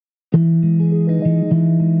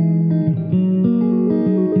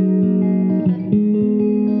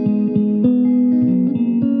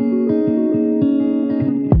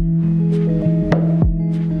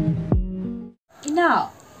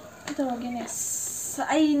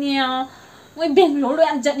ꯑꯩꯅꯦ ꯃꯣꯏ ꯕꯦꯡꯒ꯭ꯂꯣꯔꯗꯣ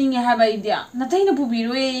ꯌꯥꯝ ꯆꯠꯅꯤꯡꯉꯦ ꯍꯥꯏꯕ ꯑꯩꯗꯤ ꯅꯇꯩꯅ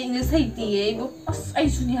ꯄꯨꯕꯤꯔꯣꯏ ꯏꯪꯂꯤꯁ ꯍꯩꯇꯦꯌꯦ ꯑꯩꯕꯨ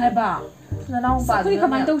ꯑꯩꯁꯨꯅꯦ ꯍꯥꯏꯕ ꯅꯅꯥꯎꯄꯥ ꯑꯩꯈꯣꯏ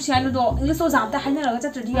ꯀꯃꯥꯏꯅ ꯇꯧꯁꯤ ꯍꯥꯏꯅꯣꯗꯣ ꯏꯪꯂꯤꯁ ꯑꯣꯖꯥ ꯑꯝꯇ ꯍꯥꯏꯅꯔꯒ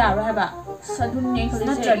ꯆꯠꯇ꯭ꯔꯗꯤ ꯌꯥꯔꯣꯏ ꯍꯥꯏꯕ ꯑꯗꯨꯅꯦ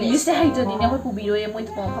ꯅꯠꯇ꯭ꯔꯗꯤ ꯏꯪꯂꯤꯁꯁꯦ ꯍꯩꯇ꯭ꯔꯗꯤꯅꯦ ꯑꯩꯈꯣꯏ ꯄꯨꯕꯤꯔꯣꯏꯌꯦ ꯃꯣꯏ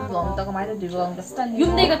ꯊꯣꯛꯄ ꯃꯐꯝꯗꯣ ꯑꯝꯇ ꯀꯃꯥꯏꯅ ꯇꯧꯗꯣꯏꯕꯣ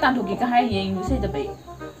ꯌꯨꯝꯗꯩꯒ ꯇꯥꯟꯊꯣꯛꯀꯦꯒ ꯍꯥꯏꯌꯦ ꯏꯪꯂꯤꯁ ꯍꯩꯇꯕꯩ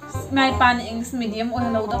ꯏꯃꯥ ꯏꯄꯥꯅ ꯏꯪꯂꯤꯁ ꯃꯤꯗꯤꯌꯝ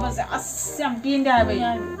ꯑꯣꯏꯍꯜꯍꯧꯗꯕꯁꯦ ꯑꯁ ꯌꯥꯝ ꯄꯦꯟꯗꯦ ꯍꯥꯏꯕ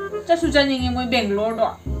ꯆꯠꯁꯨ ꯆꯠꯅꯤꯡꯉꯦ ꯃꯣꯏ ꯕꯦꯡꯒ꯭ꯂꯣꯔꯗꯣ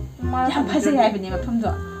ꯌꯥꯝ ꯐꯖꯩ ꯍꯥꯏꯕꯅꯦ ꯃꯐꯝꯗꯣ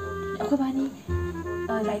ꯑꯩꯈꯣꯏ ꯕꯥꯅꯤ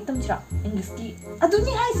ꯂꯥꯏꯔꯤꯛ ꯇꯝꯁꯤꯔꯣ ꯏꯪꯂꯤꯁꯀꯤ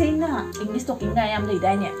ꯑꯗꯨꯅꯤ ꯍꯥꯏꯁꯦ ꯑꯩꯅ ꯏꯪꯂꯤꯁ ꯇꯣꯀꯤꯡꯒ ꯌꯥꯝ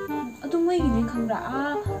ꯂꯩꯗꯥꯏꯅꯦ ꯑꯗꯨ ꯃꯣꯏꯒꯤꯅꯦ ꯈꯪꯕ꯭ꯔꯥ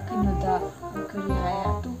ꯀꯩꯅꯣꯗ ꯀꯔꯤ ꯍꯥꯏ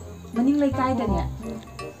ꯑꯗꯨ ꯃꯅꯤꯡ ꯂꯩꯀꯥꯏꯗꯅꯦ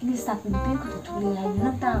ꯏꯪꯂꯤꯁ ꯇꯥꯛꯄꯤ ꯅꯨꯄꯤ ꯑꯃꯈꯛꯇ ꯊꯣꯛꯂꯛꯑꯦ ꯍꯥꯏꯕ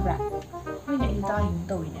ꯅꯪ ꯇꯥꯕ꯭ꯔꯥ ꯍꯣꯏꯅꯦ ꯑꯩꯗꯤ ꯇꯥꯈꯤꯒꯨꯝ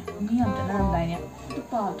ꯇꯧꯋꯤꯅꯦ ꯃꯤ ꯌꯥꯝ ꯆꯠꯅꯔꯝꯗꯥꯏꯅꯦ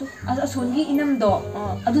ꯑꯗꯨ ꯑꯁꯣꯟꯒꯤ ꯏꯅꯝꯗꯣ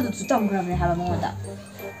ꯑꯗꯨꯗꯁꯨ ꯇꯝꯈ꯭ꯔꯕꯅꯦ ꯍꯥꯏꯕ ꯃꯉꯣꯟꯗ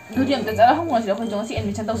ꯑꯗꯨꯗꯤ ꯑꯝꯇ ꯆꯠꯂ ꯍꯪꯉꯨꯔꯁꯤꯔ ꯑꯩꯈꯣꯏꯁꯨ ꯉꯁꯤ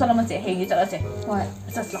ꯑꯦꯗꯃꯤꯁꯟ ꯇꯧꯁꯜꯂꯝꯃꯁꯦ ꯍꯌꯦꯡꯗꯤ ꯆꯠꯂꯁꯦ ꯍꯣꯏ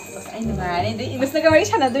ꯆꯠꯁꯤ ꯂꯥꯛꯑꯣ ꯑꯩ ꯅꯨꯡꯉꯥꯏꯔꯅꯤ ꯑꯗꯩ ꯏꯪꯂꯤꯁꯅꯒ ꯋꯥꯔꯤ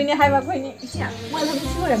ꯁꯥꯟꯅꯗꯣꯏꯅꯦ ꯍꯥꯏꯕ ꯑꯩꯈꯣꯏꯅꯤ ꯏꯆꯦ ꯃꯣꯏ ꯂꯝꯕꯤ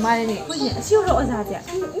ꯁꯤ ꯑꯣꯏꯔ ꯃꯥꯜꯂꯦꯅꯦ ꯑꯩꯈꯣꯏꯅꯦ ꯑꯁꯤ ꯑꯣꯏꯔꯣ ꯑꯣꯖꯥꯁꯦ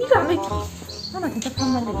ꯃꯤ ꯀꯅꯥꯝ ꯂꯩꯇꯦ ꯃꯥ ꯃꯊꯟꯇ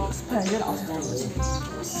ꯐꯝꯃ ꯂꯩꯌꯦ ꯑꯁ ꯐꯔꯦ ꯂꯥꯛꯑꯣ ꯆꯠꯁꯤ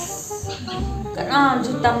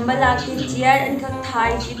ꯀꯅꯥꯝꯁꯨ ꯇꯝꯕ ꯂꯥꯛꯇꯦ ꯆꯤꯌꯔ ꯑꯅꯤꯈꯛ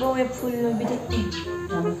ꯊꯥꯏꯁꯤꯕꯨ ꯐꯨꯜ ꯑꯣꯏꯕꯤꯗ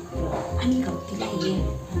ꯑꯅꯤꯈꯛꯇꯤ ꯂꯩꯌꯦ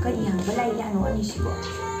ꯀꯔꯤ ꯍꯪꯕ ꯂꯩꯖꯥꯠꯅꯣ ꯑꯅꯤꯁꯤꯕꯨ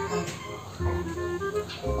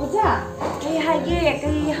ꯑꯣꯖꯥ ꯀꯩ ꯍꯥꯏꯒꯦ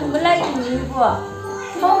ꯀꯩ ꯍꯪꯕ ꯂꯥꯛꯏꯅꯣꯕꯣ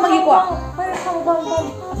ꯐꯝꯃꯒꯦꯀꯣ ꯍꯣꯏ ꯐꯝ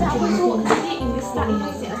ꯑꯣꯖꯥ ꯑꯩꯈꯣꯏꯁꯨ ꯑꯁꯤꯒꯤ ꯏꯪꯂꯤꯁ ꯇꯥꯛꯏ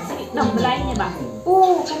ꯍꯥꯏꯁꯦ ꯑꯁꯤ ꯇꯝꯕ ꯂꯥꯛꯏꯅꯦꯕ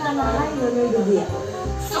ꯑꯣ ꯀꯅꯥꯅ ꯍꯥꯏꯔꯤꯅꯣ ꯅꯣꯏꯗꯗꯤ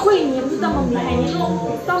ꯑꯩꯈꯣꯏ ꯏꯅꯦꯝꯁꯨ ꯇꯝꯃꯝꯃꯤ ꯍꯥꯏꯅꯦ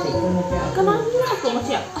ꯀꯅꯥꯅ ꯂꯥꯛꯄ꯭ꯔꯣ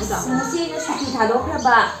ꯉꯁꯤ ꯑꯁ ꯉꯁꯤꯅ ꯁꯨꯇꯤ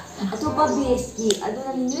ꯊꯥꯗꯣꯛꯈ꯭ꯔꯕ ꯑꯇꯣꯞꯄ ꯕꯦꯁꯀꯤ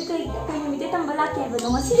ꯑꯗꯨꯅꯅꯤ ꯅꯣꯏ ꯀꯩ ꯅꯨꯃꯤꯠꯇ ꯇꯝꯕ ꯂꯥꯛꯀꯦ ꯍꯥꯏꯕꯅꯣ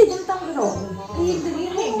ꯉꯁꯤꯗꯤ ꯑꯗꯨꯝ ꯇꯝꯈ꯭ꯔꯣ ꯍꯌꯦꯡꯗꯤ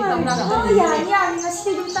ꯇꯝ ꯌꯥꯅꯤ ꯉꯁꯤꯗꯤ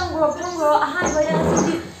ꯑꯗꯨꯝ ꯇꯝꯈ꯭ꯔꯣ ꯐꯝꯈ꯭ꯔꯣ ꯑꯍꯥꯟꯕꯗ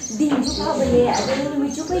ꯉꯁꯤꯗꯤ ꯗꯤꯟꯁꯨ ꯐꯕꯅꯦ ꯑꯗꯨꯅ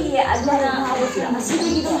ꯅꯨꯃꯤꯠꯁꯨ ꯐꯩꯌꯦ ꯑꯗꯨꯅ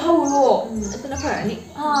ꯉꯁꯤꯗꯒꯤ ꯑꯗꯨꯝ ꯍꯧꯔꯣ ꯑꯗꯨꯅ ꯐꯔꯅꯤ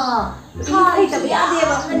ꯍꯩꯇꯕ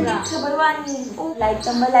ꯌꯥꯗꯦꯕ ꯈꯕꯔ ꯋꯥꯅꯤ ꯂꯥꯏꯔꯤꯛ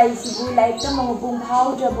ꯇꯝꯕ ꯂꯥꯏꯔꯤꯛꯁꯤꯕꯨ ꯂꯥꯏꯔꯤꯛ ꯇꯝꯕ ꯃꯄꯨꯡ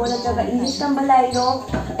ꯐꯥꯎꯗ꯭ꯔꯕꯣ ꯅꯠꯇ꯭ꯔꯒ ꯏꯪꯂꯤꯁ ꯇꯝꯕ ꯂꯥꯏꯔꯣ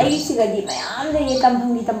ꯑꯩꯒꯤꯁꯤꯒꯗꯤ ꯃꯌꯥꯝ ꯂꯩꯌꯦ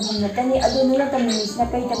ꯇꯝꯐꯝꯒꯤ ꯇꯝꯐꯝ ꯅꯠꯇꯅꯤ ꯑꯗꯣ ꯅꯣꯏꯅ ꯇꯝꯅꯤꯡꯉꯤꯁꯤꯅ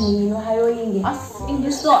ꯀꯩ ꯇꯝꯅꯤꯡꯉꯤꯅꯣ ꯍꯥꯏꯔꯣ ꯌꯦꯡꯒꯦ ꯑꯁ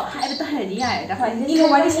ꯏꯪꯂꯤꯁꯇꯣ ꯍꯥꯏꯕꯇ ꯍꯩꯔꯗꯤ ꯌꯥꯔꯦꯗ ꯏꯒ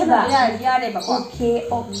ꯋꯥꯔꯤ ꯁꯥꯟꯅꯕ ꯌꯥꯔꯗꯤ ꯌꯥꯔꯦꯕꯀꯣ ꯑꯣꯀꯦ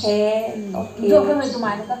ꯑꯗꯣ ꯑꯩꯈꯣꯏ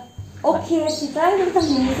ꯑꯗꯨꯃꯥꯏꯅꯒ ꯑꯣꯀꯦ ꯁꯤ ꯀꯥꯏꯗ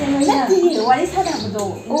ꯇꯝꯅꯤꯡꯉꯤꯁꯦ ꯅꯣꯏꯅ ꯅꯠꯇꯦ ꯋꯥꯔꯤ ꯁꯥꯟꯅꯕꯗꯣ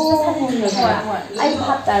ꯑꯩ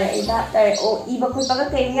ꯚꯥꯞ ꯇꯥꯔꯦ ꯑꯣ ꯏꯕ ꯈꯣꯠꯄꯒ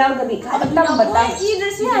ꯀꯩꯝ ꯌꯥꯎꯗꯕꯤ ꯈꯔ ꯇꯝꯕ ꯇꯥꯏ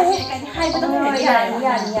ꯏꯗ꯭ꯔꯁꯨ ꯌꯥꯔꯦ ꯍꯥꯏꯕꯗ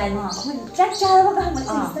ꯌꯥꯅꯤ ꯆꯥꯛ ꯆꯥꯔꯕꯒ ꯍꯪꯕꯗ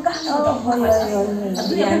ꯏꯪꯂꯤꯁꯇꯒ ꯍꯪꯕꯗꯣ ꯍꯣꯏ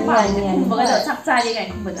ꯑꯗꯨꯗꯤ ꯑꯩꯈꯣꯏ ꯄꯥꯝꯃꯤꯁꯦ ꯈꯨꯝꯕꯒꯗꯣ ꯆꯥꯛ ꯆꯥꯔꯦ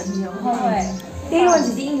ꯀꯥꯏꯅ ꯈꯨꯝꯕꯗꯣ ꯍꯣꯏ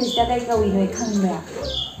ꯇꯦꯔꯣꯟꯁꯤꯗꯤ ꯏꯪꯂꯤꯁꯇ ꯀꯩ ꯀꯧꯏ ꯅꯣꯏ ꯈꯪꯕ꯭ꯔꯥ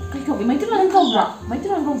ꯀꯩ ꯀꯧꯏ ꯃꯩꯇꯩꯂꯣꯟ ꯀꯧꯕ꯭ꯔꯣ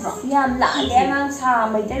ꯃꯩꯇꯩꯂꯣꯟ ꯀꯧꯕ꯭ꯔꯣ ꯌꯥꯝ ꯂꯥꯜꯂꯦ ꯑꯉꯥꯡ ꯁꯥ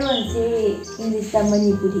ꯃꯩꯇꯩꯂꯣꯟꯁꯦ ꯏꯪꯂꯤꯁꯇ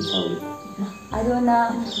ꯃꯅꯤꯄꯨꯔꯤ ꯀꯧꯏ ꯑꯗꯨꯅ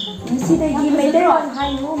ꯉꯁꯤꯗꯒꯤ ꯃꯩꯇꯩꯂꯣꯟ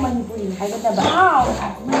ꯍꯥꯏꯅꯨ ꯃꯅꯤꯄꯨꯔꯤ ꯍꯥꯏꯒꯗꯕ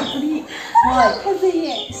ꯃꯅꯤꯄꯨꯔꯤ ꯍꯣꯏ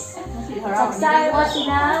ꯐꯖꯩꯌꯦ ꯆꯥꯛ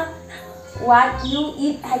ꯆꯥꯔꯕꯁꯤꯅ what you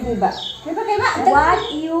eat ꯍꯥꯏꯗꯣꯏꯕ what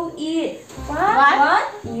you eat what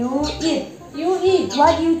you eat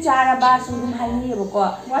what you ꯆꯥꯔꯕ ꯁꯨꯝ ꯑꯗꯨꯝ ꯍꯥꯏꯅꯩꯌꯦꯕꯀꯣ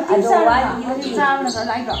ꯑꯗꯣ what you eat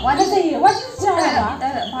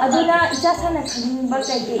ꯑꯗꯨꯅ ꯏꯆꯥ ꯁꯥꯟꯅ ꯈꯪꯅꯤꯡꯕ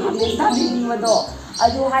ꯀꯩꯀꯩ ꯏꯪꯂꯤꯁ ꯈꯪꯅꯤꯡꯕꯗꯣ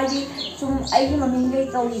ꯑꯗꯨ ꯍꯥꯏꯗꯤ ꯁꯨꯝ ꯑꯩꯒꯤ ꯃꯃꯤꯡ ꯀꯩ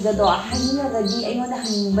ꯀꯧꯔꯤꯒꯗꯣ ꯍꯥꯏꯅꯤꯡꯉꯒꯗꯤ ꯑꯩꯉꯣꯟꯗ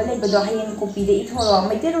ꯍꯪꯅꯤꯡꯕ ꯂꯩꯕꯗꯣ ꯍꯌꯦꯡ ꯀꯣꯄꯤꯗ ꯏꯊꯣꯔꯛꯑꯣ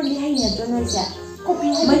ꯃꯩꯇꯩꯂꯣꯟꯗꯤ ꯍꯩ ꯅꯠꯇ꯭ꯔꯣ ꯅꯣꯏꯁꯦ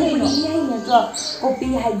ꯃꯅꯤꯄꯨꯔꯤꯗꯤ ꯍꯩ ꯅꯠꯇ꯭ꯔꯣ ꯀꯣꯄꯤ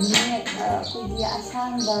ꯍꯥꯏꯗꯤꯅꯦ ꯑꯩꯈꯣꯏꯒꯤ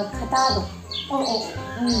ꯑꯁꯥꯡꯕ ꯈꯇꯥꯗꯣ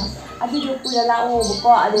ꯑꯗꯨꯗꯣ ꯄꯨꯔ ꯂꯥꯛꯑꯣꯕꯀꯣ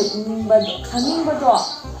ꯑꯗꯣ ꯏꯅꯤꯡꯕꯗꯣ ꯈꯪꯅꯤꯡꯕꯗꯣ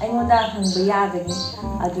ꯑꯩꯉꯣꯟꯗ ꯍꯪꯕ ꯌꯥꯒꯅꯤ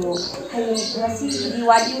ꯑꯗꯣ ꯍꯌꯦꯡ ꯉꯁꯤꯒꯤꯗꯤ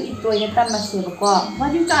what you eat ꯑꯣꯏꯅ ꯇꯝꯃꯁꯦꯕꯀꯣ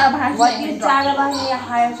what you ꯆꯥꯔꯕ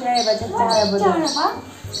ꯍꯥꯏꯔꯁꯨ ꯌꯥꯏꯑꯕ ꯆꯥꯛ ꯆꯥꯔꯕꯗꯣ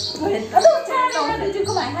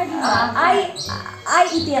I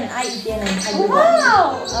eaten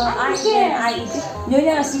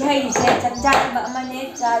ꯅꯣꯏꯅ ꯉꯁꯤ ꯍꯩꯔꯤꯁꯦ ꯆꯥꯛ ꯆꯥꯔꯕ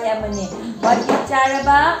ꯑꯃꯅꯦ ꯆꯥꯔꯦ ꯑꯃꯅꯦ what you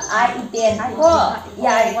ꯆꯥꯔꯕ I eaten ꯀꯣ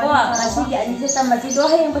ꯌꯥꯔꯦꯀꯣ ꯉꯁꯤꯒꯤ ꯑꯅꯤꯁꯦ ꯇꯝꯃꯁꯤꯗꯣ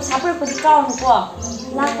ꯍꯌꯦꯡ ꯄꯩꯁꯥ ꯄꯨꯔꯛꯄꯗꯤ ꯀꯥꯎꯅꯨꯀꯣ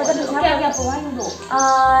ꯂꯥꯛꯄꯗ ꯄꯩꯁꯥ ꯀꯌꯥ ꯄꯨꯔꯛꯑꯣ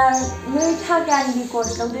ꯅꯣꯏ ꯊꯥ ꯀꯌꯥꯒꯤ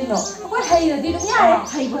ꯀꯣꯔꯁ ꯂꯧꯗꯣꯏꯅꯣ ꯑꯩꯈꯣꯏ ꯍꯩꯔꯗꯤ ꯑꯗꯨꯝ ꯌꯥꯔꯦ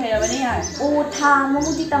ꯍꯩꯕꯨ ꯍꯩꯔꯕꯅꯤ ꯌꯥꯔꯦ ꯑꯣ ꯊꯥ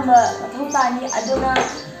ꯑꯃꯃꯨꯛꯇꯤ ꯇꯝꯕ ꯃꯊꯧ ꯇꯥꯅꯤ ꯑꯗꯨꯅ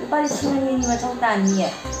ꯂꯨꯄꯥ 2,000 ꯃꯊꯧ ꯇꯥꯅꯤꯌꯦ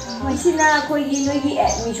ꯁꯤꯅ ꯑꯩꯈꯣꯏꯒꯤ ꯅꯣꯏꯒꯤ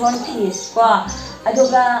ꯑꯦꯗꯃꯤꯁꯟ ꯐꯤꯁ ꯀꯣ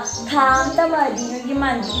ꯑꯗꯨꯒ ꯊꯥ ꯑꯃ ꯇꯝꯃꯗꯤ ꯅꯣꯏꯒꯤ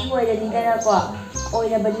ꯃꯟꯊꯂꯤ ꯑꯣꯏꯔꯅꯤꯗꯅꯀꯣ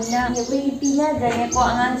ꯑꯣꯏꯔꯕꯅꯤꯅ ꯑꯩꯈꯣꯏꯒꯤ ꯄꯤꯅꯗ꯭ꯔꯅꯦꯀꯣ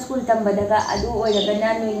ꯑꯉꯥꯡ ꯁ꯭ꯀꯨꯜ ꯇꯝꯕꯗꯒ ꯑꯗꯨ ꯑꯣꯏꯔꯒꯅ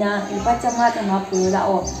ꯅꯣꯏꯅ ꯂꯨꯄा 500 ꯄꯨꯔ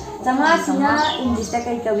ꯂꯥꯛꯑꯣ 500ꯁꯤꯅ ꯏꯪꯂꯤꯁꯇ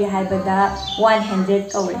ꯀꯩ ꯀꯧꯏ ꯍꯥꯏꯕꯗ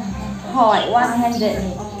 100 ꯀꯧꯏ ꯍꯣꯏ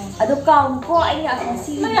 100ꯅꯤ ꯑꯗꯣ ꯀꯥꯎꯅꯨꯀꯣ ꯑꯩꯅ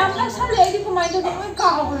ꯉꯁꯤ ꯌꯥꯝ ꯅꯛꯁꯜꯂꯦ ꯑꯩꯗꯤꯀꯃꯥꯏꯅ ꯇꯧꯅꯤ ꯂꯣꯏ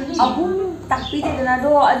ꯀꯥꯎꯈ꯭ꯔꯅꯤ ꯑꯍꯨꯝ ꯇꯥꯛꯄꯤꯗꯦꯗꯅ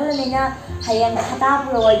ꯑꯗꯨꯅꯅꯦ ꯍꯌꯦꯡ ꯈꯇꯥ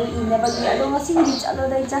ꯄꯨꯔꯛꯑꯣ ꯑꯗꯨ ꯏꯅꯕꯒꯤ ꯑꯗꯣ ꯉꯁꯤꯒꯤꯗꯤ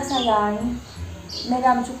ꯆꯠꯂꯣꯗ ꯑꯩ ꯆꯥꯛ ꯆꯥꯔꯅꯤ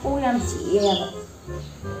ꯃꯦꯗꯥꯝꯁꯨ ꯀꯣꯛ ꯌꯥꯝ ꯆꯤꯛꯑꯦꯕ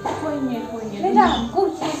ꯍꯣꯏꯅꯦ ꯃꯦꯗꯥꯝ ꯀꯣꯛ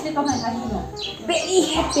ꯆꯤꯛꯑꯦꯁꯦ ꯀꯃꯥꯏꯅ ꯍꯥꯏꯗꯣꯏꯅꯣ very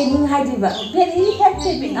happening ꯍꯥꯏꯗꯣꯏꯕ very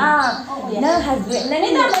happening ꯅꯪ husband ꯅꯪ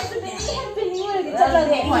ꯃꯦꯗꯥꯝ ꯑꯩꯁꯨ very happening ꯑꯣꯏꯔꯗꯤ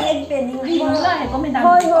ꯆꯠꯂꯒꯦ very happening ꯃꯦꯗꯥꯝ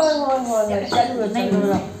ꯍꯣꯏ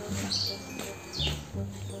ꯆꯠꯂꯨꯔꯣ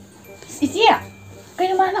ꯏꯆꯦ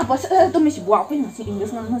ꯀꯩꯅꯣ ꯃꯥꯅ ꯇꯨꯝꯃꯤꯁꯤꯕꯨ ꯑꯩꯈꯣꯏꯅ ꯉꯁꯤ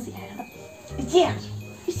ꯏꯪꯂꯤꯁ ꯉꯥꯡꯅꯁꯤ ꯍꯥꯏꯔꯒ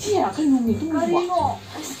이제 그놈이 뚱이고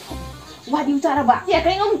와디 짜라봐 야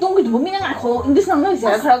그냥 뚱이도 보면 나고 잉글리시 나는 이제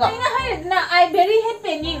그러가 나 I very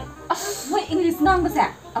happening 뭐 잉글리시 나는 거세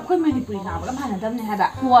아코이 마니푸리 나보다 많아담네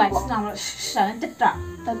하다 와 나는 샤는 됐다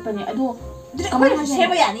답변이 아도 그만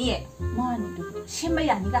쉐바야 아니 뭐니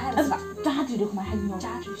쉐바야 아니가 하면서 짜주리 그만 하는 거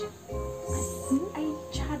짜주지 아이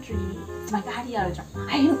짜주리 뭐가 하리야 그러죠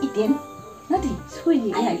아이 이땐 나디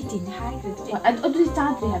소리 아이 이땐 하이 그랬지 아도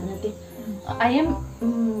짜주리 하는데 I am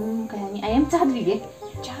그냥 I am 짜주리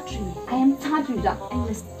짜주리 I am 짜주리다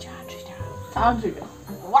English 짜주리다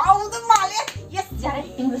와우 너 말해 yes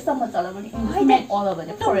잘해 English 한번 잘라보니 English man all over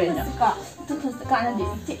the foreigner 또 가는데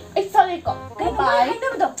이 소리 거 bye 해도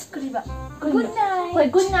그리봐 good night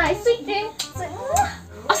헐 good night sweet dream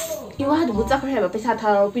이거 하도 못 잡을 해봐 배사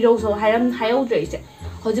타러 비로소 하여우죠 이제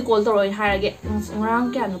거지 꼴 떨어 하게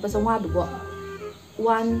ng랑 क्या नो पैसा वहां दुगो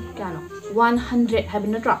 1 क्या नो 100 है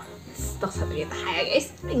बिन नट्रा तक सब ये हाय गाइस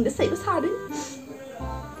इंग्लिश सही बसा दे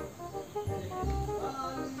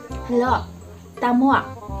hello तामो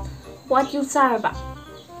what you say ba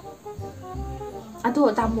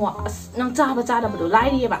ado tamu nang cha ba cha da ba lai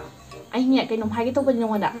ri ba ai ne kai nom hai ke to ba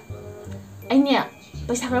nyong da ai ne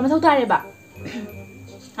paisa kra ma thau ta re ba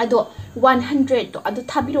ado 100 to ado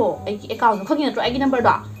thabiro ai account no khangin to ai number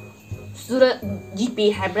da sura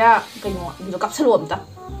gp hai bra kai no ni kap salo am ta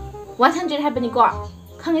 100 hai ba ni ko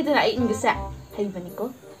khangi da ai english hai ba ni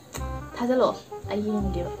ko tha jalo ai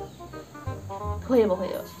yin de hoye ba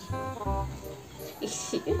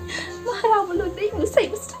이씨 말하면 너 내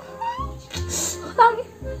인생 있어 아니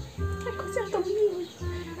그 생각 너무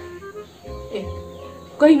예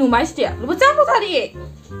거의 너무 맛있지 너 짬도 다리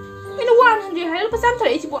이는 완한지 할 거 짬도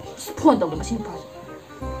이지 뭐 스폰도 뭐 신파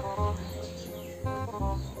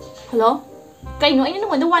hello cái nó anh nó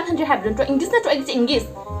muốn 100 have done English na to English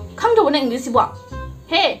không được nói Englishบ่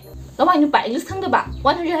heyแล้ววันนึงไปEnglish ข้างเดียวบ่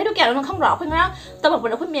100ให้ดูแก่แล้วน้องข้างรอเพิ่นว่าตะบักบ่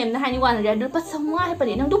ได้เพิ่นเมมนะให้นี่100ดูปัสสาวะให้ปาน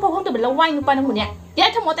นี้น้องดูพอข้างตัวเป็นละวันนึงปานนึงหมดเนี่ยยาย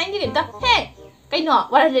ทั้งหมดแต่งที่เห็นตะเฮ้ไก่เนาะ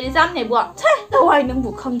100ได้ซ้ำไหนบ่ใช่ละวันนึงบุ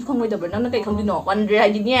กข้างไว้เดี๋ยวนั่นไก่ข้างดิเนาะ100ให้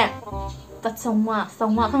ดิเนี่ยปัสสาวะ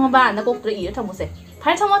ข้างบ้านนะก็กระอีทั้งหมดเสร็จพา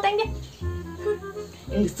ยทั้งหมดแต่งดิ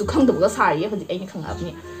English ข้างตัวก็สายเพิ่นสิไอ้นี่ข้างอับ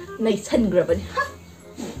นี่ในชั้นกระบนี่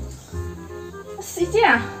สิจ้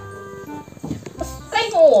ะไก่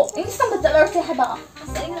โง่English ซ้ำบ่จะเลิกให้บ่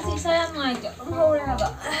English saya ngai je, mau le ba.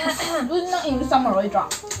 Du na English sama roi dra.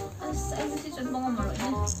 English chen bang ma roi ne.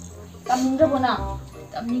 Tamning ra bona.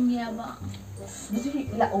 Tamning ya ba. Du ji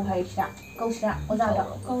la o hai sha. Kau sha. O za da.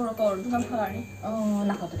 Kau du kan phar ni.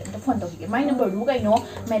 Na ka to phone to ki. My number du kai no.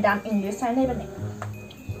 Madam English sai nei ba ne.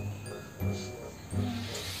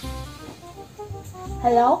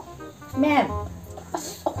 Hello. Ma'am.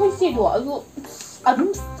 Akoi si do alu adum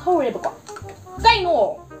thore ba ko. Kai no.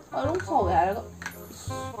 Adum thore ya ga.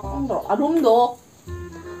 không được đúng đó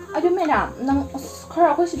아주 매나 난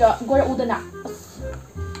그래 거시다 거래 오더나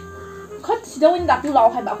컷 시다 winda 또 라오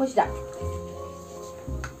할 봐 거시다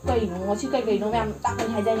그이노 시가 그이노 면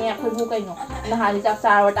딱니 하자냐 거기 뭐 그이노 나 하니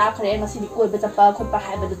잡사와 딱 그래 나 시리 꼬이 잡아 컷 봐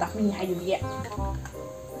할배도 딱 미니 하유비에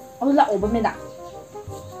올라 오버매다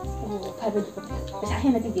오 할배도 그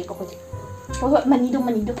자해나 되게 거지 어 많이도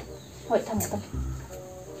헐 다 먹다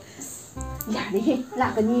야 니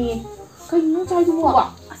라가니 그이노 잘 좀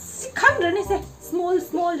와 khăn rồi này xem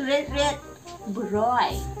small red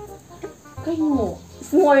bright cái ngô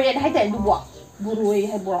small red hay tại đủ bright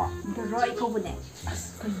hay bright câu bên này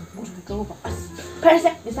cái bright câu bên phải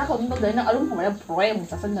xem vì sao không được đấy nó lúc mà bright một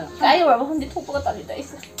sao nữa cái rồi mà không đi thuộc cái tao đi đấy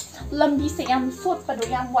làm đi sẽ em suốt và đồ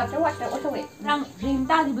em water ở trong này rằng rain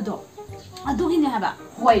ta đi bữa à đúng như này hả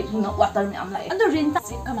vậy nó water mình làm lại anh đồ rain ta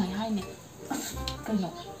sẽ cái mày hay này cái nó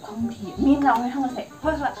không thì miếng nào hay không phải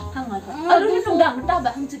thôi hàng ngày thôi à đúng như đồng ta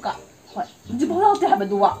bạn không chịu cả thôi chỉ bảo lao theo bạn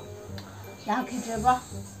đùa là cái gì vậy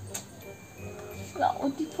là ở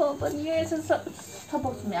đi phở bên nghe sợ thằng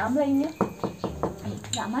bố mẹ làm gì nhá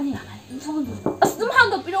làm gì không được đúng hàng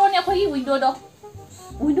được video này có gì window đâu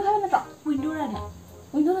window hay là gì window ra nè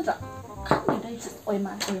window là gì khác ở đây ôi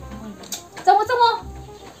mà chào mừng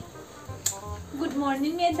Good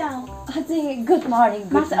morning, madam. Good morning.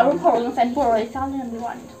 Mas aru phorong fan poroi sao nên đi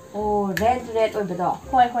ăn. Oh, red oi bado.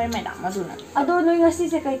 Hoi madam mà rồi nè. Ado noi ngasi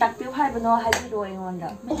se kai tak piu hai bano hai bi roi ngon da.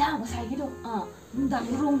 Madam sai cái đó. Nung dang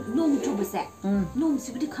nung chu ba se. Nung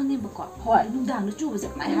si bi khang ni ba ko. Hoi nung dang nó chu ba se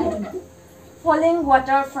mai hai rồi nè. Falling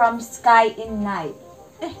water from sky in night.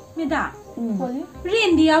 Madam.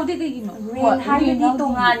 Rain đi out de cái gì mà. Rain hai đi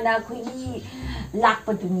tongan na khui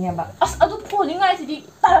lakpa dunia ba adu pholi ngai si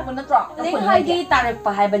tarak na tra ling hai di tarak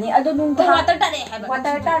pa hai bani adu nung tha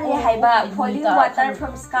water tare hai ba falling water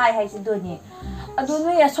from sky hai si do ni adu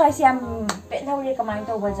no ya swai siam pe late ꯍꯧꯔꯦ ꯀꯃꯥꯏꯅ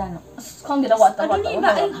ꯇꯧꯕꯖꯥꯠꯅꯣ ꯈꯪꯗꯦꯗ ꯋꯥꯠꯇ ꯑꯗꯨꯅꯦꯕ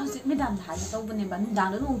ꯑꯩ ꯍꯧꯖꯤꯛ ꯃꯦꯗꯥꯝꯗ ꯍꯥꯏꯒꯦ ꯇꯧꯕꯅꯦꯕ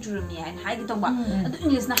ꯅꯨꯡꯗꯥꯡꯗ ꯅꯣꯡ ꯆꯨꯔꯝꯃꯤ ꯍꯥꯏꯅ ꯍꯥꯏꯒꯦ ꯇꯧꯕ ꯑꯗꯨ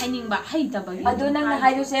ꯏꯪꯂꯤꯁꯅ ꯍꯥꯏꯅꯤꯡꯕ ꯍꯩꯇꯕꯒꯤ ꯑꯗꯨ ꯅꯪꯅ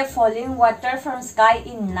ꯍꯥꯏꯗꯣꯏꯁꯦ falling water from sky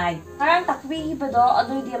in night ꯉꯔꯥꯡ ꯇꯥꯛꯄꯤꯈꯤꯕꯗꯣ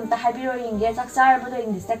ꯑꯗꯨꯗꯤ ꯑꯝꯇ ꯍꯥꯏꯕꯤꯔꯣ ꯌꯦꯡꯒꯦ ꯆꯥꯛ ꯆꯥꯔꯕꯗꯣ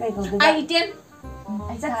ꯏꯪꯂꯤꯁꯇ ꯀꯩ ꯀꯧꯗꯣꯏꯕ item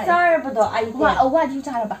ꯆꯥꯛ ꯆꯥꯔꯕꯗꯣ ꯋꯥꯗꯤ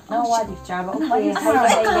ꯆꯥꯔꯕ ꯋꯥꯗꯤ ꯆꯥꯔꯕ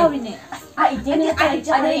ꯀꯥꯎꯔꯤꯅꯦ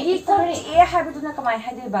ꯑꯗꯒꯤ ꯀꯣꯛꯆꯤꯛꯑꯦ ꯍꯥꯏꯕꯗꯨꯅ ꯀꯃꯥꯏꯅ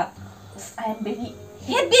ꯍꯥꯏꯗꯣꯏꯕ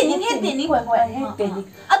head bending head bending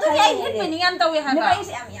ꯑꯗꯨꯅꯤ ꯑꯩ head bending ꯌꯥꯝ ꯇꯧꯋꯦ ꯍꯥꯏꯕ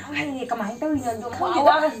ꯑꯩꯁꯦ ꯌꯥꯝ ꯍꯩꯌꯦ ꯀꯃꯥꯏꯅ ꯇꯧꯔꯤꯅꯣ ꯑꯗꯨꯝ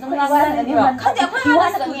ꯋꯥꯒꯁꯨ ꯑꯗꯨꯝ ꯉꯥꯡꯅꯒꯅꯦꯕ ꯈꯪꯗꯦ ꯑꯩꯈꯣꯏ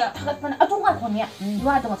ꯏꯋꯥꯅꯒꯅꯦ ꯊꯥꯒꯠꯄꯅ ꯑꯗꯨ ꯉꯥꯏꯈꯣꯅꯦ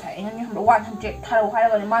ꯏꯋꯥꯗꯣ ꯉꯁꯥꯏ ꯑꯩꯅꯅꯦ 100 ꯊꯥꯔꯛꯎ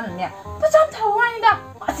ꯍꯥꯏꯔꯒꯅꯦ ꯃꯥꯅꯅꯦ ꯄꯩꯁꯥ ꯊꯥꯔꯛꯎ ꯍꯥꯏꯅꯤꯗ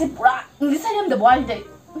ꯑꯁꯤ ꯄꯨꯔꯥ ꯏꯪꯂꯤꯁ ꯍꯩꯔꯝꯗꯕ ꯋꯥꯅꯤꯗ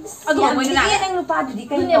ꯑꯗꯨ ꯃꯣꯏꯅ ꯅꯪ ꯅꯨꯄꯥꯗꯨꯗꯤ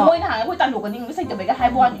ꯑꯗꯨꯅꯦ ꯀꯩꯅꯣ ꯃꯣꯏꯅ ꯍꯥꯡꯉ ꯑꯩꯈꯣꯏ ꯇꯥꯟꯊꯣꯛꯀꯅꯤ ꯏꯪꯂꯤꯁ ꯍꯩꯇꯕꯩꯒ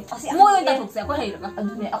ꯍꯥꯏꯕ ꯋꯥꯅꯤ ꯃꯣꯏ ꯑꯣꯏꯅ ꯇꯥꯊꯣꯛꯁꯦ ꯑꯩꯈꯣꯏ ꯍꯩꯔꯒ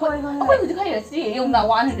ꯑꯗꯨꯅꯦ ꯑꯩꯈꯣꯏ ꯍꯧꯖꯤꯛ ꯍꯩꯔꯁꯤ ꯌꯦꯡꯉꯨꯅ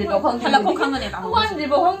 100 ꯐꯥꯎ ꯈꯪꯗꯦ ꯍꯜꯂꯛꯄ ꯈꯪꯒꯅꯤ 100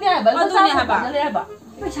 ꯐꯥꯎ ꯈꯪꯗꯦ ꯍꯥꯏꯕ ꯑꯗꯨꯅꯦ ꯍꯥꯏꯕ ꯍꯥꯏꯕ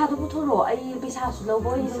ꯄꯩꯁꯥꯗꯣ ꯄꯨꯊꯣꯔꯛꯑꯣ ꯑꯩ ꯄꯩꯁꯥꯁꯨ ꯂꯧꯕ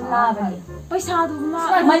ꯑꯣꯏꯅ ꯂꯥꯛꯑꯕꯅꯤ ꯄꯩꯁꯥꯗꯨ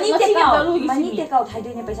ꯃꯅꯤ ꯇꯦꯛ ꯑꯥꯎꯠ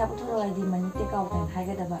ꯍꯥꯏꯗꯣꯏꯅꯦ ꯄꯩꯁꯥ ꯄꯨꯊꯣꯔꯛꯑꯣ ꯍꯥꯏꯗꯤ ꯃꯅꯤ ꯇꯦꯛ ꯑꯥꯎꯠ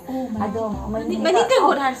ꯍꯥꯏꯒꯗꯕ ꯑꯗꯣ ꯃꯅꯤ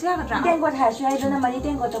ꯇꯦꯡꯀꯣꯠ ꯍꯥꯏꯔꯁꯨ ꯌꯥꯒꯗ꯭ꯔꯥ ꯇꯦꯡꯀꯣꯠ ꯍꯥꯏꯔꯁꯨ ꯌꯥꯏꯗꯅ ꯃꯅꯤ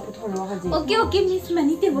ꯇꯦꯡꯀꯣꯠꯇꯣ ꯄꯨꯊꯣꯔꯛꯑꯣ ꯍꯧꯖꯤꯛ ꯑꯣꯀꯦ ꯃꯤꯁ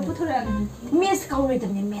ꯃꯅꯤ ꯇꯦꯡꯀꯣꯠ ꯄꯨꯊꯣꯔꯛꯑꯒꯦ ꯃꯤꯁ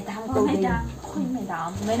ꯀꯧꯔꯣꯏꯗꯕꯅꯦ ꯃꯦꯗꯥꯝ ꯀꯧꯗꯣꯏꯅꯦ ꯑꯩꯈꯣꯏ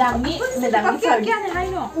ꯃꯦꯗꯥꯝꯒꯤ ꯁꯔꯗꯤ ꯀꯌꯥꯅꯦ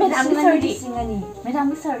ꯍꯥꯏꯅꯣ ꯃꯦꯗꯥꯝꯒꯤ ꯁꯔꯗꯤ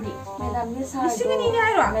ꯃꯦꯗꯥꯝꯒꯤ ꯁꯔꯗꯤ ꯃꯦꯗꯥꯝꯒꯤ ꯁꯔꯗꯣ 2,200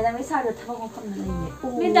 ꯍꯥꯏꯔꯣ ꯃꯦꯗꯥꯝꯒꯤ ꯁꯔꯗꯣ ꯊꯕꯛ ꯃꯐꯝꯗ ꯂꯩꯌꯦ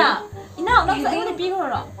ꯃꯦꯗꯥꯝ ꯏꯅꯥꯎ ꯅꯪꯁꯨ ꯑꯩꯉꯣꯟꯗ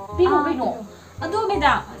ꯄꯤꯈ꯭ꯔꯣꯔꯣ ꯄꯤꯈꯣ ꯀꯩꯅꯣ ꯑꯗꯣ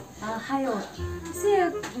ꯃꯦꯗꯥꯝ ꯍꯥꯏꯌꯣ ꯁꯤ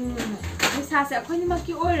ꯄꯩꯁꯥꯁꯦ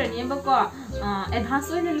ꯑꯩꯈꯣꯏꯅꯤꯃꯛꯀꯤ ꯑꯣꯏꯔꯅꯦꯕꯀꯣ ꯑꯦꯗꯚꯥꯟꯁ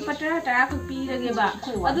ꯑꯣꯏꯅ ꯂꯨꯄꯥ 10 ꯈꯛ ꯄꯤꯔꯒꯦꯕ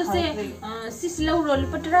ꯑꯗꯨ ꯁꯤꯁꯤ ꯂꯧꯔꯣ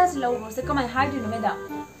ꯂꯨꯄꯥ 10ꯁꯤ ꯂꯧꯔꯣ ꯁꯦ ꯀꯃꯥꯏꯅ ꯍꯥꯏꯗꯣꯏꯅꯣ ꯃꯦꯗꯥꯝ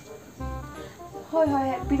ꯍꯣꯏ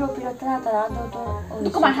ꯄꯤꯔꯣ 10 ꯑꯗꯨ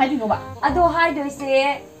ꯀꯃꯥꯏꯅ ꯍꯥꯏꯗꯣꯏꯅꯣꯕ ꯑꯗꯣ ꯍꯥꯏꯗꯣꯏꯁꯦ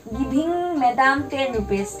giving madam 10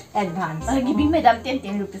 rupees advance giving madam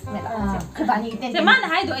 10 rupees madam khobani 10 se mana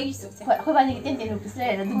haido ai su hoi khobani 10 rupees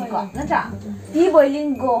le ra duni ko natra tea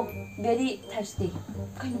boiling go very thirsty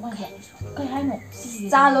kai no ma kai hai no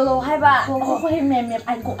cha lo hai ba hoi mem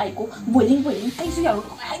ai ko boiling ai su yaru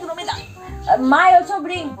hai no me da my also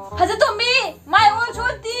bring haja to me my also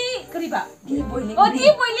tea kariba tea boiling oh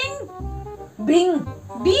tea boiling bring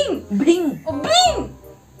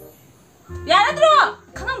야라들어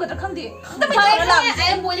강함거든 강디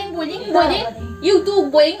I am boiling you do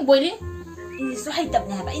boiling 이수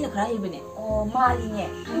하이답네 하바 이나 그라 해보네 마리네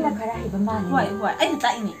이나 그라 해봐 마리 와 아이나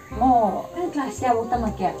따이네 클래스 야 못다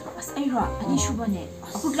맞게 아스 아이라 아니 슈버네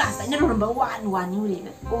그 클래스 아이나 럼바 완 요리네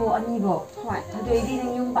아니고 와 다들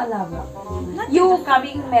이디는 용 발라봐 you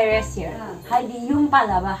coming marriage here 하이디 용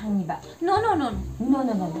발라봐 하니바 no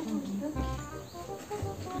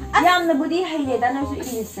ꯌꯥꯝꯅ ꯕꯨꯗꯤ ꯍꯩꯔꯦꯗ ꯅꯪꯁꯨ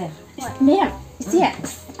ꯏꯪꯂꯤꯁꯁꯦ ꯃꯦꯝ ꯏꯆꯦ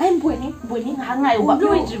I am boiling ꯉꯥꯏꯍꯥꯛ ꯉꯥꯏꯌꯨꯕ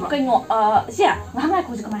ꯀꯩꯅꯣ ꯏꯆꯦ ꯉꯥꯏꯍꯥꯛ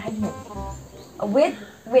ꯉꯥꯏꯈꯣꯁꯦ ꯀꯃꯥꯏꯅ ꯍꯥꯏꯗꯣꯏꯅꯣ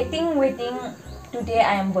waiting today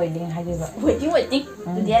I am boiling ꯍꯥꯏꯗꯣꯏꯕ waiting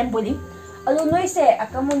today I am boiling ꯑꯗꯣ ꯅꯣꯏꯁꯦ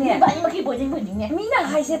ꯑꯀꯃꯨꯅꯦ 이마키 boiling네 ꯃꯤꯅ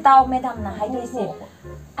ꯍꯥꯏꯁꯦ ꯇꯥꯎ ꯃꯦꯗꯥꯝꯅ ꯍꯥꯏꯗꯣꯏꯁꯦ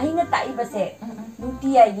ꯑꯩꯅ ꯇꯥꯛꯏꯕꯁꯦ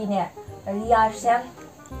ꯅꯨꯡꯇꯤꯒꯤꯅꯦ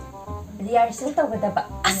리허설 ꯇꯧꯒꯗꯕ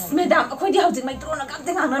ꯑꯁ ꯃꯦꯗꯥꯝ ꯑꯩꯈꯣꯏꯗꯤ ꯍꯧꯖꯤꯛ ꯃꯩꯇ꯭ꯔꯣꯅ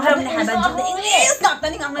ꯉꯥꯛꯇ ꯉꯥꯡꯅꯔꯕꯅꯦ ꯍꯥꯏꯕ ꯖꯨꯗ ꯏꯪꯂꯤꯁ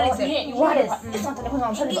ꯉꯥꯛꯇꯅꯤ ꯉꯥꯡꯅꯔꯤꯁꯦ ꯏꯪꯂꯤꯁ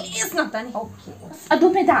ꯉꯥꯛꯇꯅꯤ ꯑꯗꯨ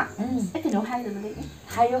ꯃꯦꯗꯥꯝ ꯑꯩ ꯀꯩꯅꯣ ꯍꯥꯏꯗꯕ ꯂꯩ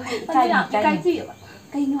하요 이까이지요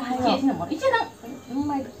그이노 하요 이제 나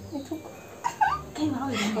정말 그이노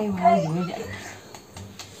하요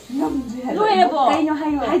노래 뭐 그이노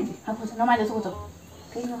하요 하고 저 나만 저거 저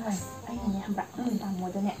그이노 하요 아이네 한바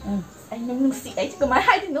뭐더네 아이네 능시 아이 그만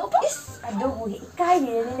하이디 너 이스 아너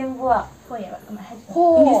이까이네 능부아 뭐야 그만 하이디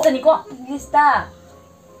잉글리스니까 잉글리스다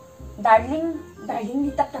darling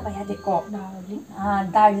답답해야 될거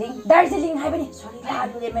darling 하이버니 sorry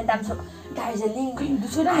하루에 매담 소 darling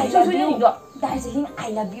darling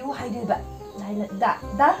I love you 하이드바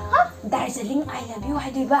darling I love you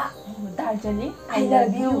하이드바 darling I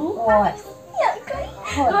love you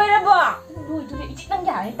노래 봐 노래 이제 난 게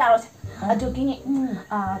아니 따라서 저기니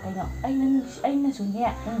그냥 아이는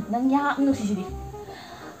소니야 난 야는 시시리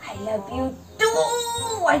I love you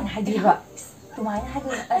too 와인 하이드바 그만 하고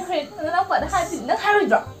그래 나 봐도 하지 나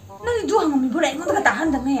하루죠 너희 누가 하면 뭐라 이거가 다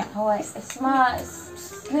한다며 하와이 스마트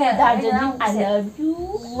darling I love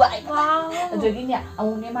you 와 저기냐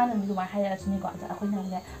아무네 많은 그 말 하려 주니까 아코는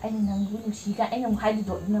그냥 아니 난 누구 시가 아니 뭐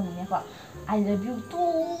하지도 없는 거야 I love you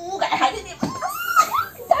too 가 하지니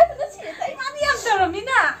잘못은 진짜 많이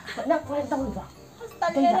함더라미나 나 그래 또 봐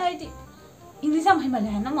딸래라이디 잉글리시 한번 해말래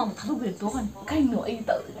하나 뭐 다도 그래 또 간 가이노 이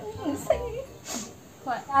또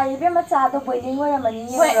이번 마차도 보이는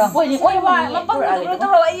거야만이 보이는 거야 막방도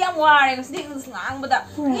그러더라 이 양 와래 그래서 잉글리시 낭보다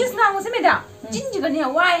잉글리시 낭고 세메다 진지가냐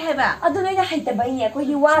와이 해봐 아도 너희가 하이다바이야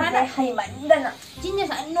거기 와데 하이만다나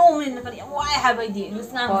진짜서 노는 그래 와이 해봐이디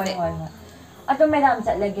잉글리시 낭고데 아도 매담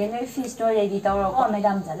잘라게 너희 피스토 레디 떠오르고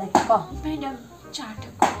매담 잘라게 거 매담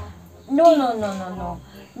차트고 no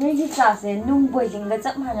ꯅꯣꯏꯒꯤ ꯆꯥꯛꯁꯦ ꯅꯨꯡ ꯕꯣꯏꯂꯤꯡꯒ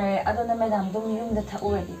ꯆꯞ ꯃꯥꯟꯅꯔꯦ ꯑꯗꯨꯅ ꯃꯦꯗꯥꯝ ꯑꯗꯨꯝ ꯌꯨꯝꯗ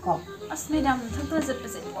ꯊꯛꯎꯔꯗꯤꯀꯣ ꯑꯁ ꯃꯦꯗꯥꯝ ꯊꯛꯇ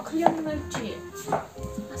ꯆꯠꯄꯁꯦ ꯋꯥꯈꯜ ꯌꯥꯝ ꯅꯨꯡꯉꯥꯏꯇ꯭ꯔꯤ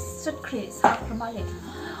ꯑꯁ ꯆꯠꯈ꯭ꯔꯦ ꯁꯥꯈ꯭ꯔ ꯃꯥꯜꯂꯦ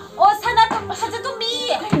ꯑꯣ ꯁꯅꯥꯇꯣꯝꯕꯤ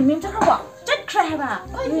ꯀꯩꯅꯣ ꯃꯦꯝ ꯆꯠꯈ꯭ꯔꯕꯣ ꯆꯠꯈ꯭ꯔꯦ ꯍꯥꯏꯕ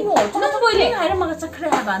ꯀꯩꯅꯣ ꯅꯨꯡ ꯕꯣꯏꯂꯤꯡ ꯍꯥꯏꯔꯝꯃꯒ ꯆꯠꯈ꯭ꯔꯦ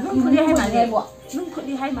ꯍꯥꯏꯕ ꯅꯨꯡ ꯐꯨꯠꯂꯤ ꯍꯥꯏ ꯃꯥꯜꯂꯦ ꯅꯨꯡ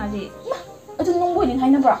ꯐꯨꯠꯂꯤ ꯍꯥꯏ ꯃꯥꯜꯂꯦ ꯑꯗꯨ ꯅꯨꯡ ꯕꯣꯏꯂꯤꯡ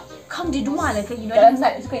ꯍꯥꯏꯅꯕ꯭ꯔꯣ ꯈꯪꯗꯦ ꯑꯗꯨ ꯃꯥꯜꯂꯦ ꯀꯩꯒꯤꯅꯣ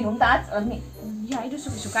ꯆꯠꯂꯝꯗꯥꯏꯗꯁꯨ ꯀꯩꯅꯣꯝ ꯇꯥ ꯆꯠꯂꯝꯅꯤ ꯌꯥꯏ ꯑꯗꯨꯁꯨ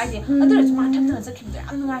ꯀꯩꯁꯨ ꯀꯥꯏꯗꯦ ꯑꯗꯨ ꯑꯣꯏꯔꯁꯨ ꯃꯥ ꯊꯛꯇꯅ ꯆꯠꯈꯤꯕꯗꯣ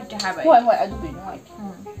ꯌꯥꯝ ꯅꯨꯡꯉꯥꯏꯇ꯭ꯔꯦ ꯍꯥꯏꯕ ꯍꯣꯏ ꯍꯣꯏ ꯑꯗꯨꯕꯨꯗꯤ ꯅꯨꯡꯉꯥꯏꯇꯦ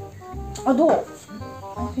ꯑꯗꯣ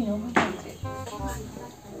ꯑꯩ ꯀꯩꯅꯣꯝ ꯍꯪꯒꯦ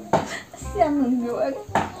ꯑꯁ ꯌꯥꯝ ꯅꯨꯡꯉꯥꯏ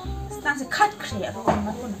ꯅꯪꯁꯦ ꯈꯠꯈ꯭ꯔꯦ ꯑꯗꯨꯒ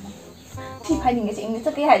ꯃꯇꯨꯡ ꯑꯃ ꯊꯤ ꯐꯥꯏꯅꯤꯡꯉꯦꯁꯦ ꯏꯪꯂꯤꯁ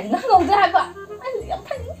ꯆꯠꯀꯦ ꯍꯥꯏꯔꯗꯤ ꯅꯪ ꯉꯝꯗ꯭ꯔꯦ ꯍꯥꯏꯕ ꯑꯩ ꯌꯥꯝ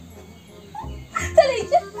ꯐꯥꯏꯅꯤꯡꯉꯦ ꯆꯠꯂꯦ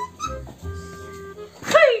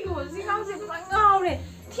ꯀꯩꯅꯣ ꯁꯤ ꯉꯥꯡꯁꯦ ꯄꯨꯔꯥ ꯉꯥꯎꯔꯦ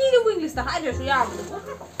ꯊꯤꯗꯨꯕꯨ ꯏꯪꯂꯤꯁꯇ ꯍꯥꯏꯗ꯭ꯔꯁꯨ ꯌꯥꯕꯗꯨꯕꯨ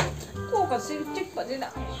ꯀꯣꯛꯀꯁꯤ ꯆꯤꯛꯄꯁꯤꯅ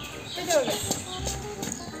ꯀꯩꯗꯧꯔꯒꯦ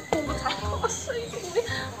ꯀꯣꯛꯀ ꯁꯥꯏ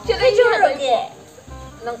ꯀꯩꯗꯧꯔꯒꯦ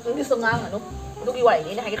ꯅꯪ ꯏꯪꯂꯤꯁꯇꯣ ꯉꯥꯡꯒꯅꯨ ꯑꯗꯨꯒꯤ ꯋꯥꯔꯤꯅꯤ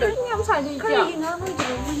ꯑꯩꯅ ꯍꯥꯏꯒꯦ ꯇꯧꯔꯤꯁꯦ ꯌꯥꯝ ꯁꯥꯏꯗꯦ ꯀꯔꯤꯒꯤ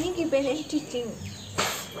ꯉꯥꯡꯉꯣꯏꯗꯣꯏꯅꯣ ꯃꯅꯤꯡꯒꯤ ꯕꯦꯟ ꯑꯦꯟ ꯇꯤꯆꯤꯡ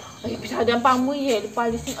ꯑꯩ ꯄꯩꯁꯥꯗꯣ ꯌꯥꯝ ꯄꯥꯝꯃꯨꯏꯌꯦ ꯂꯨꯄꯥ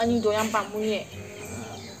 2,000ꯗꯣ ꯌꯥꯝ ꯄꯥꯝꯃꯨꯏꯌꯦ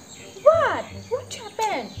what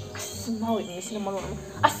happened ꯑꯁ ꯃꯥꯎꯏꯅꯦ ꯁꯤꯅ ꯃꯔꯣꯟ ꯑꯃ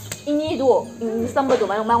ꯑꯁ ꯏꯅꯦꯗꯣ ꯏꯪꯂꯤꯁ ꯇꯝꯕꯗꯣ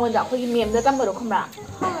ꯃꯉꯣꯟꯗ ꯑꯩꯈꯣꯏꯒꯤ ꯃꯦꯝꯗ ꯇꯝꯕꯗꯣ ꯈꯪꯕ꯭ꯔꯥ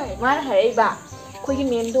ꯍꯣꯏ ꯃꯥꯅ ꯍꯥꯏꯔꯛꯏꯕ ꯑꯩꯈꯣꯏꯒꯤ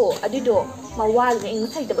ꯃꯦꯝꯗꯣ ꯑꯗꯨꯗꯣ ꯃꯋꯥꯗꯨꯅ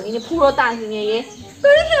ꯏꯪꯂꯤꯁ ꯍꯩꯇꯕꯒꯤꯅꯦ ꯐꯨꯔꯣ ꯇꯥꯟꯁꯤꯅꯦꯌꯦ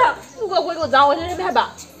ꯀꯔꯤꯒꯤ ꯑꯗꯨꯒ ꯑꯩꯈꯣꯏ ꯑꯣꯖꯥ ꯑꯣꯏ ꯂꯩꯔꯝꯃꯦ ꯍꯥꯏꯕ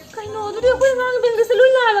ꯀꯩꯅꯣ ꯑꯗꯨꯗꯤ ꯑꯩꯈꯣꯏ ꯑꯉꯥꯡꯒꯤ ꯏꯪꯂꯤꯁꯁꯦ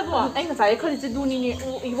ꯂꯣꯏ ꯂꯥꯜꯂꯕꯣ ꯑꯩ ꯉꯁꯥꯏ ꯈꯜꯂꯤꯁꯦ ꯑꯗꯨꯅꯤꯅꯦ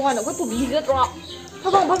ꯏꯕꯣꯉꯥꯟꯗ ꯑꯩꯈꯣꯏ ꯄꯨꯕꯤꯒꯗ꯭ꯔꯣ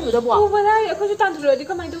ꯊꯕꯛ ꯃꯐꯝꯗꯨꯗꯕꯣ ꯎꯕ ꯂꯥꯏꯔꯤ ꯑꯩꯈꯣꯏꯁꯨ ꯇꯥꯟꯊꯣꯔꯛꯑꯗꯤ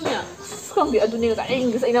ꯀꯃꯥꯏꯅ ꯇꯧꯅꯤ ꯑꯁ ꯈꯪꯗꯦ ꯑꯗꯨꯅꯦ ꯉꯁꯥꯏ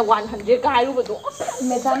ꯏꯪꯂꯤꯁ ꯑꯩꯅ 100ꯒ ꯍꯥꯏꯔꯨꯕꯗꯣ ꯑꯁ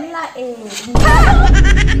ꯃꯦꯗꯥꯝ ꯂꯥꯛꯑꯦ